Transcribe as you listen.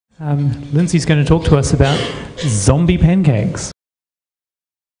Lindsay's going to talk to us about zombie pancakes.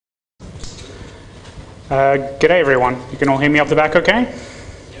 G'day everyone. You can all hear me up the back okay?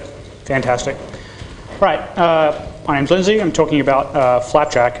 Yep. Fantastic. Right, my name's Lindsay. I'm talking about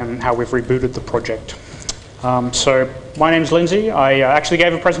Flapjack and how we've rebooted the project. So my name's Lindsay. I actually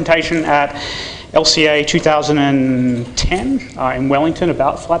gave a presentation at LCA 2010 in Wellington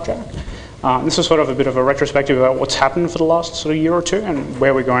about Flapjack. This is sort of a bit of a retrospective about what's happened for the last sort of year or two and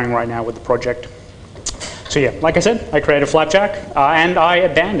where we're going right now with the project. So yeah, like I said, I created Flapjack and I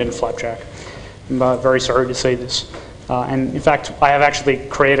abandoned Flapjack. I'm very sorry to see this. And in fact, I have actually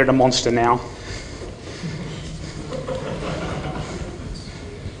created a monster now.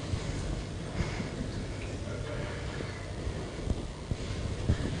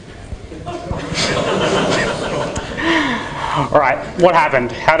 All right, what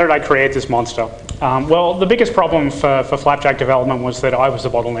happened? How did I create this monster? Well, the biggest problem for Flapjack development was that I was the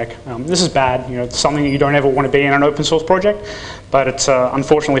bottleneck. This is bad, you know, it's something that you don't ever want to be in an open source project, but it's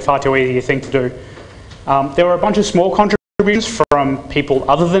unfortunately far too easy a thing to do. There were a bunch of small contributions from people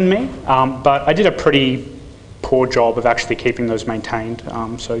other than me, but I did a pretty poor job of actually keeping those maintained.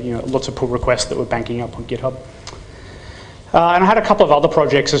 So, you know, lots of pull requests that were banking up on GitHub. And I had a couple of other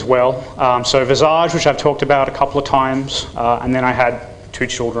projects as well. So Visage, which I've talked about a couple of times, and then I had 2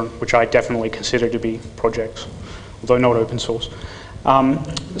 children, which I definitely consider to be projects, although not open source.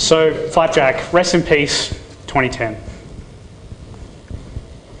 So Flapjack, rest in peace, 2010.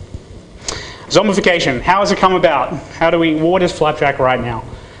 Zombification, how has it come about? What is Flapjack right now?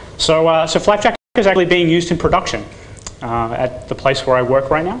 So Flapjack is actually being used in production at the place where I work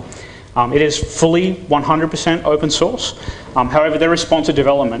right now. It is fully 100% open source. However, there is sponsored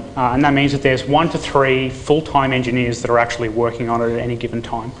development, and that means that there's 1 to 3 full-time engineers that are actually working on it at any given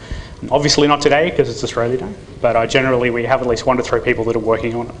time. Obviously not today, because it's Australia Day, but generally we have at least 1 to 3 people that are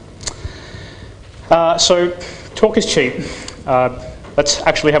working on it. So talk is cheap. Let's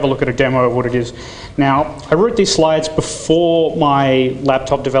actually have a look at a demo of what it is. Now, I wrote these slides before my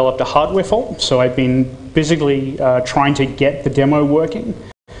laptop developed a hardware fault, so I've been busily trying to get the demo working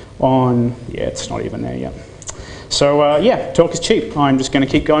on, yeah, it's not even there yet. So yeah, talk is cheap. I'm just going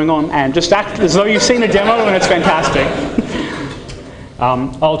to keep going on and just act as though you've seen a demo and it's fantastic.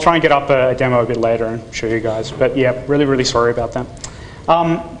 I'll try and get up a demo a bit later and show you guys, but yeah, really sorry about that.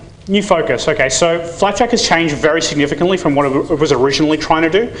 New focus. Okay, so Flapjack has changed very significantly from what it was originally trying to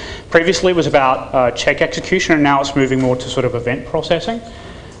do. Previously it was about check execution, and now it's moving more to sort of event processing.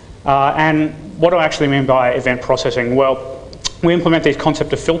 And what do I actually mean by event processing? Well, we implement this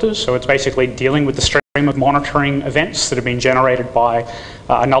concept of filters, so it's basically dealing with the stream of monitoring events that have been generated by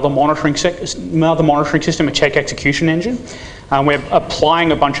another monitoring system, a check execution engine. We're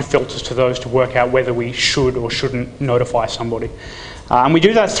applying a bunch of filters to those to work out whether we should or shouldn't notify somebody. And we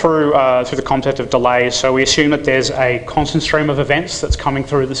do that through the concept of delays. So we assume that there's a constant stream of events that's coming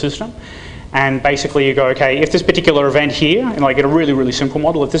through the system. And basically you go, okay, if this particular event here, and I get a really simple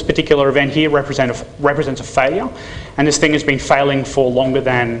model, if this particular event here represents a failure, and this thing has been failing for longer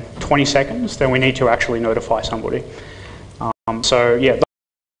than 20 seconds, then we need to actually notify somebody. So yeah,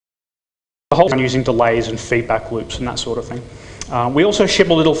 the whole thing using delays and feedback loops and that sort of thing. We also ship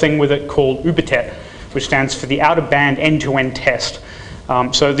a little thing with it called UBTET, which stands for the out-of-band end-to-end test.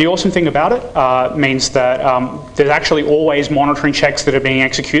 So the awesome thing about it means that there's actually always monitoring checks that are being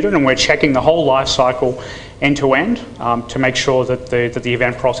executed, and we're checking the whole life cycle end to end to make sure that the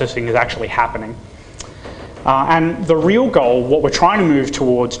event processing is actually happening. And the real goal, what we're trying to move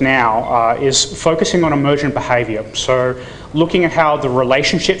towards now, is focusing on emergent behavior. So looking at how the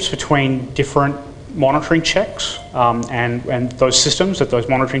relationships between different monitoring checks and those systems that those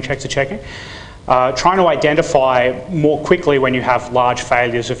monitoring checks are checking, trying to identify more quickly when you have large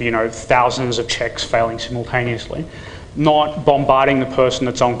failures of, you know, thousands of checks failing simultaneously, not bombarding the person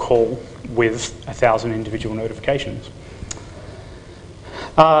that's on call with 1,000 individual notifications.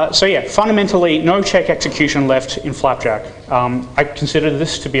 So yeah, fundamentally, no check execution left in Flapjack. I consider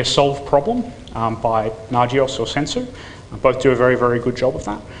this to be a solved problem by Nagios or Sensu. Both do a very good job of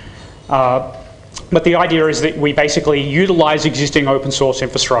that. But the idea is that we basically utilize existing open source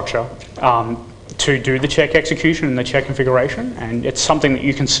infrastructure to do the check execution and the check configuration, and it's something that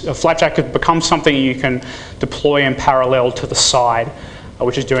you can, Flapjack could become something you can deploy in parallel to the side,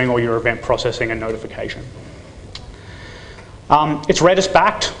 which is doing all your event processing and notification. It's Redis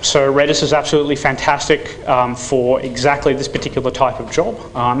backed, so Redis is absolutely fantastic for exactly this particular type of job.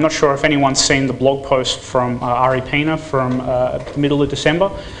 I'm not sure if anyone's seen the blog post from Ari Pina from the middle of December,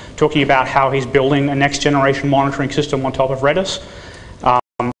 talking about how he's building a next generation monitoring system on top of Redis.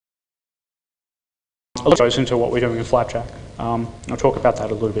 A lot goes into what we're doing in Flapjack. I'll talk about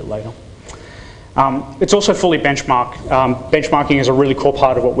that a little bit later. It's also fully benchmarked. Benchmarking is a really core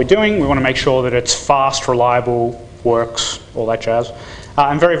part of what we're doing. We want to make sure that it's fast, reliable, works, all that jazz,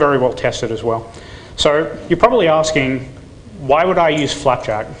 and very, very well tested as well. So you're probably asking, why would I use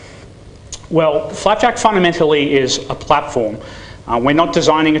Flapjack? Well, Flapjack fundamentally is a platform. We're not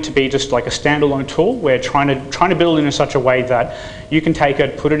designing it to be just like a standalone tool. We're trying to build it in such a way that you can take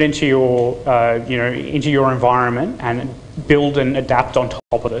it, put it into your, into your environment, and build and adapt on top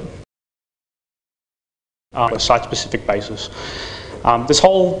of it on a site-specific basis. This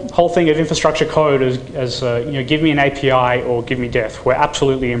whole thing of infrastructure code is give me an API or give me death. We're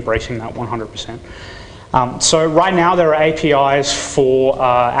absolutely embracing that 100%. So right now there are APIs for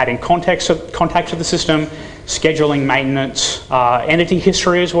adding context to the system, scheduling maintenance, entity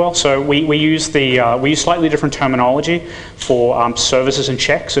history as well. So we use slightly different terminology for services and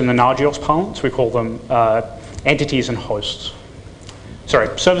checks in the Nagios parlance. We call them entities and hosts.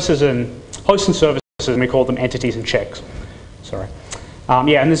 Sorry, services and hosts and services, and we call them entities and checks. Sorry.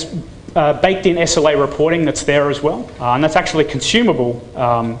 Yeah, and there's baked in SLA reporting that's there as well, and that's actually consumable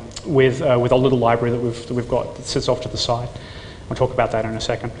with a little library that we've got that sits off to the side. I'll talk about that in a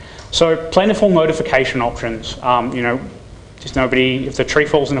second. So plentiful notification options. Just nobody, if the tree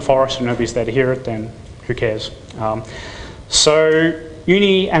falls in the forest and nobody's there to hear it, then who cares? So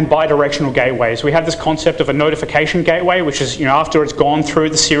uni and bidirectional gateways. We have this concept of a notification gateway, which is after it's gone through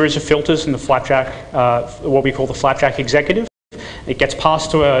the series of filters in the Flapjack, what we call the Flapjack executive, it gets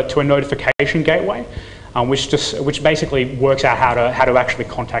passed to a notification gateway, which basically works out how to actually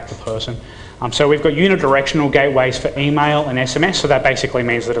contact the person. So we've got unidirectional gateways for email and SMS, so that basically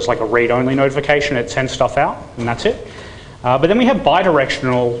means that it's like a read-only notification. It sends stuff out, and that's it. But then we have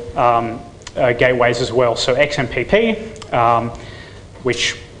bidirectional gateways as well. So XMPP,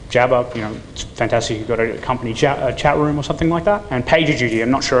 which Jabber, it's fantastic. You've got a company chat room or something like that. And PagerDuty.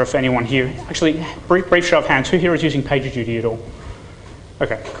 I'm not sure if anyone here, actually, brief show of hands, who here is using PagerDuty at all?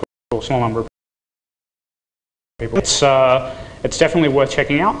 Okay, cool. Small number of people. It's definitely worth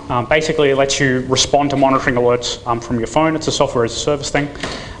checking out. Basically, it lets you respond to monitoring alerts from your phone. It's a software as a service thing.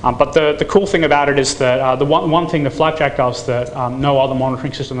 But the cool thing about it is that the one thing that Flapjack does that no other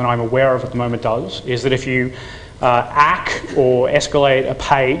monitoring system that I'm aware of at the moment does is that if you ACK or escalate a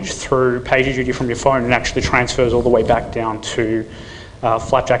page through PagerDuty from your phone, it actually transfers all the way back down to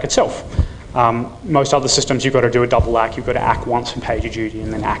Flapjack itself. Most other systems, you've got to do a double ACK. You've got to ACK once in PagerDuty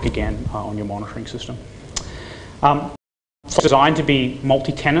and then ACK again on your monitoring system. It's designed to be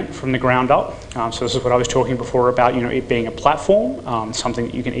multi-tenant from the ground up. So this is what I was talking before about it being a platform, something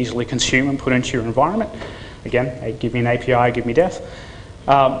that you can easily consume and put into your environment. Again, give me an API, give me death.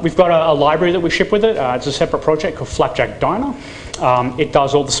 We've got a library that we ship with it. It's a separate project called Flapjack Diner. It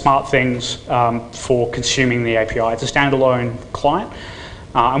does all the smart things for consuming the API. It's a standalone client.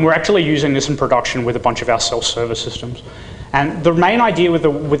 And we're actually using this in production with a bunch of our self-service systems. And the main idea with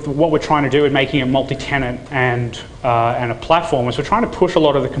what we're trying to do in making it multi-tenant and a platform is we're trying to push a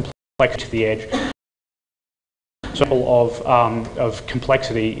lot of the complexity to the edge. Example of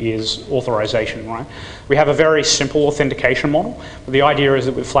complexity is authorization, right? We have a very simple authentication model, but the idea is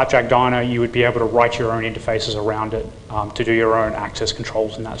that with Flapjack Diner, you would be able to write your own interfaces around it to do your own access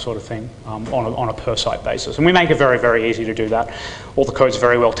controls and that sort of thing on a per-site basis. And we make it very, very easy to do that. All the code's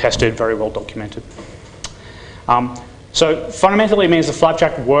very well tested, very well documented. So fundamentally, it means the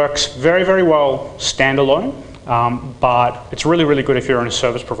Flapjack works very, very well standalone, but it's really, really good if you're in a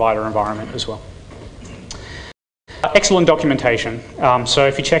service provider environment as well. Excellent documentation. So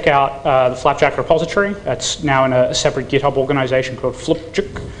if you check out the Flapjack repository, it's now in a separate GitHub organization called Flapjack.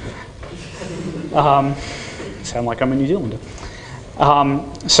 Sound like I'm a New Zealander.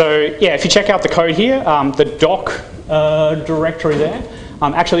 So yeah, if you check out the code here, the doc directory there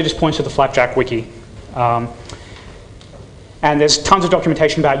actually just points to the Flapjack wiki. And there's tons of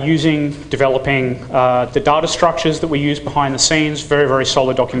documentation about developing the data structures that we use behind the scenes. Very, very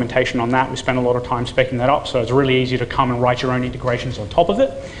solid documentation on that. We spend a lot of time speccing that up, so it's really easy to come and write your own integrations on top of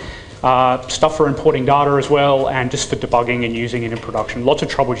it. Stuff for importing data as well, and just for debugging and using it in production. Lots of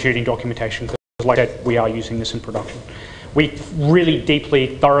troubleshooting documentation, because like I said, we are using this in production. We really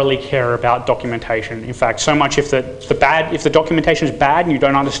deeply, thoroughly care about documentation. In fact, so much if the documentation is bad and you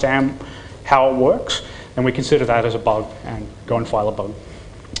don't understand how it works, then we consider that as a bug and go and file a bug.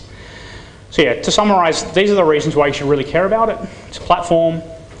 So yeah, to summarize, these are the reasons why you should really care about it. It's a platform,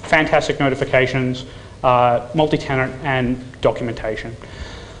 fantastic notifications, multi-tenant, and documentation.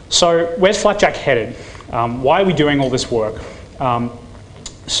 So where's Flapjack headed? Why are we doing all this work?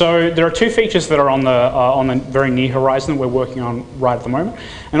 So there are two features that are on the very near horizon that we're working on right at the moment,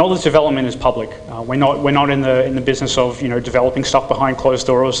 and all this development is public. We're not in the business of developing stuff behind closed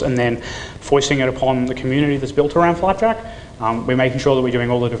doors and then foisting it upon the community that's built around Flapjack. We're making sure that we're doing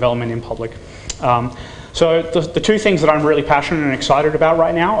all the development in public. So the two things that I'm really passionate and excited about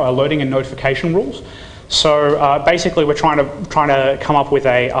right now are loading and notification rules. So basically, we're trying to come up with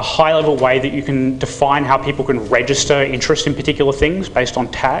a high-level way that you can define how people can register interest in particular things based on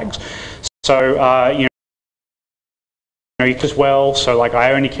tags. So as well. So like,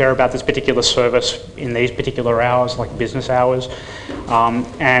 I only care about this particular service in these particular hours, like business hours,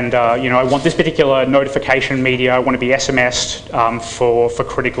 I want this particular notification media. I want to be SMS'd for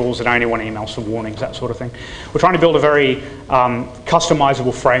criticals, and I only want emails for warnings, that sort of thing. We're trying to build a very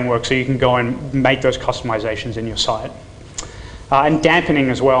customizable framework so you can go and make those customizations in your site. And dampening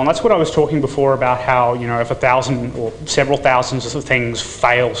as well, and that's what I was talking before about how if 1,000 or several thousands of things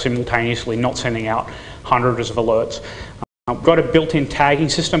fail simultaneously, not sending out hundreds of alerts. We've got a built-in tagging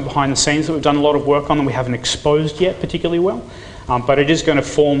system behind the scenes that we've done a lot of work on that we haven't exposed yet particularly well, but it is going to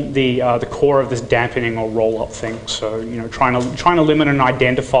form the core of this dampening or roll-up thing. So trying to limit and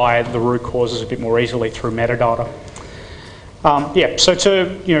identify the root causes a bit more easily through metadata. So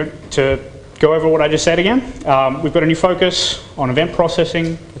to go over what I just said again, we've got a new focus on event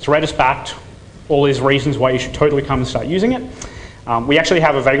processing. It's Redis backed. All these reasons why you should totally come and start using it. We actually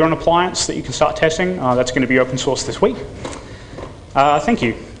have a Vagrant appliance that you can start testing. That's going to be open source this week. Thank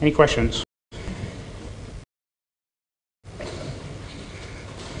you. Any questions?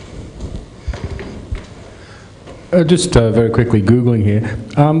 Just very quickly, Googling here.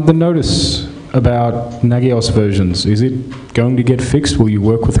 The notice about Nagios versions, is it going to get fixed? Will you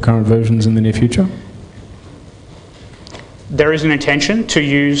work with the current versions in the near future? There is an intention to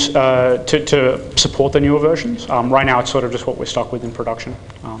use to support the newer versions. Right now, it's sort of just what we're stuck with in production.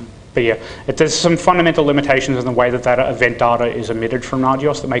 But yeah, there's some fundamental limitations in the way that event data is emitted from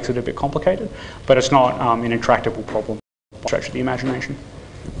Nagios that makes it a bit complicated. But it's not an intractable problem by the stretch of the imagination.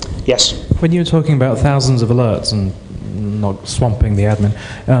 Yes. When you were talking about thousands of alerts and not swamping the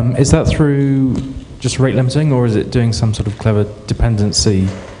admin, is that through just rate limiting, or is it doing some sort of clever dependency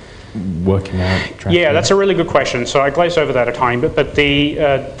working out? Yeah, that's a really good question. So I glazed over that a tiny bit, but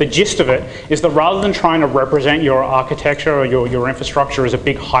the gist of it is that rather than trying to represent your architecture or your infrastructure as a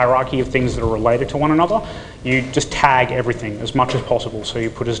big hierarchy of things that are related to one another, you just tag everything as much as possible. So you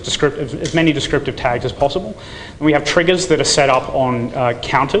put as many descriptive tags as possible. And we have triggers that are set up on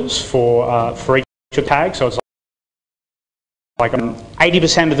counters for each tag. So it's like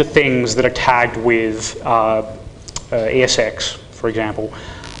 80% of the things that are tagged with ESX, for example,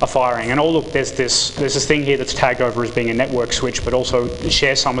 are firing. And oh look, there's this thing here that's tagged over as being a network switch, but also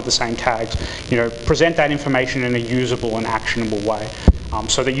share some of the same tags. Present that information in a usable and actionable way,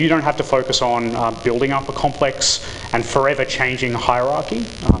 so that you don't have to focus on building up a complex and forever changing hierarchy,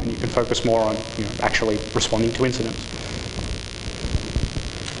 and you can focus more on actually responding to incidents.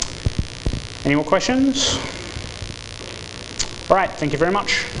 Any more questions? All right, thank you very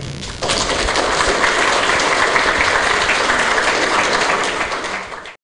much.